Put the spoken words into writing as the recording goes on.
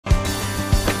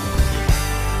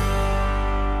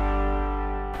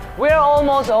We're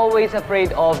almost always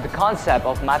afraid of the concept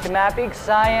of mathematics,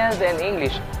 science, and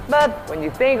English. But when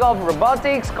you think of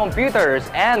robotics, computers,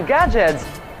 and gadgets,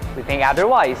 we think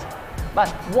otherwise. But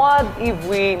what if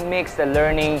we mix the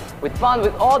learning with fun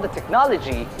with all the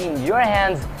technology in your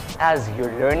hands as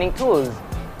your learning tools?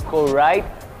 Cool, right?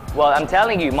 Well, I'm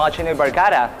telling you, mga Chinoy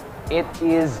Barkada, it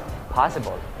is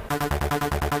possible.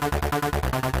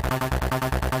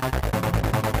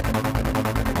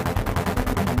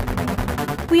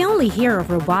 We only hear of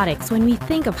robotics when we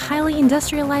think of highly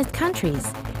industrialized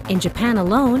countries. In Japan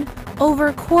alone,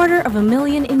 over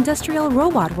 250,000 industrial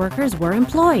robot workers were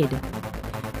employed.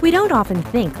 We don't often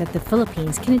think that the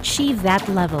Philippines can achieve that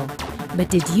level. But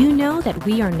did you know that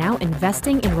we are now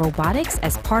investing in robotics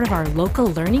as part of our local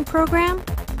learning program?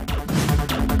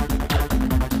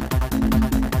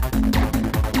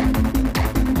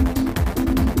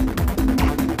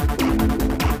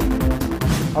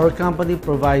 Our company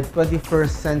provides 21st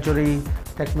century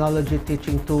technology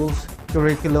teaching tools,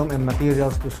 curriculum, and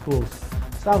materials to schools.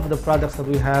 Some of the products that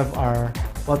we have are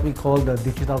what we call the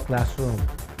digital classroom.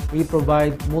 We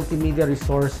provide multimedia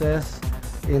resources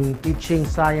in teaching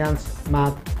science,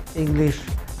 math, English,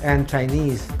 and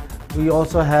Chinese. We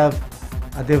also have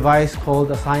a device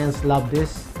called a Science Lab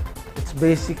Disc. It's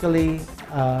basically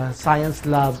a science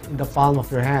lab in the palm of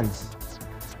your hands.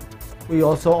 We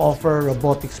also offer a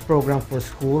robotics program for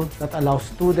school that allows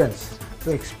students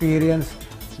to experience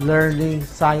learning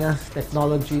science,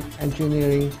 technology,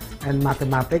 engineering, and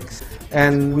mathematics.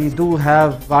 And we do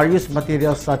have various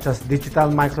materials such as digital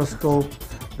microscope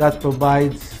that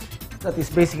is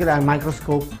basically a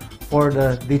microscope for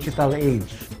the digital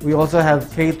age. We also have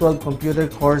K-12 computer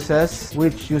courses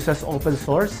which uses open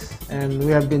source, and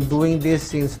we have been doing this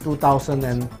since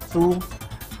 2002.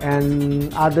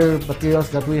 And other materials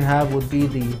that we have would be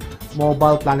the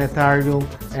mobile planetarium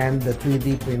and the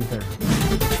 3D printer.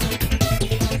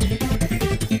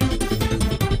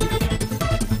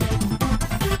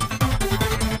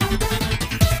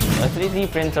 A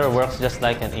 3D printer works just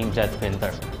like an inkjet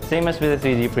printer. Same as with a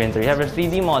 3D printer. You have your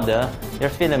 3D model, your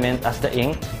filament as the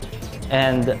ink,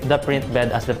 and the print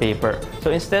bed as the paper. So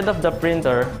instead of the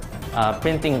printer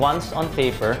printing once on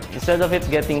paper, instead of it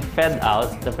getting fed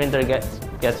out, the printer gets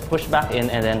pushed back in,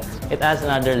 and then it adds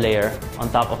another layer on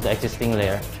top of the existing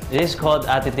layer. This is called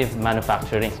additive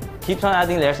manufacturing. Keeps on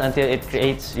adding layers until it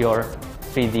creates your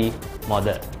 3D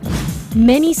model.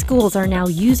 Many schools are now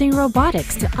using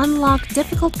robotics to unlock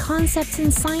difficult concepts in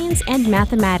science and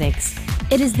mathematics.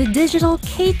 It is the digital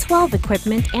K-12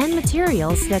 equipment and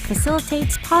materials that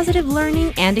facilitates positive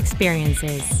learning and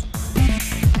experiences.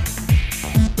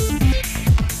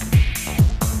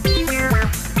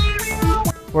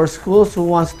 For schools who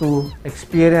wants to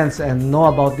experience and know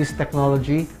about this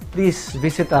technology, please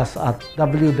visit us at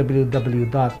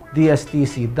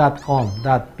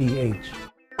www.dstc.com.ph.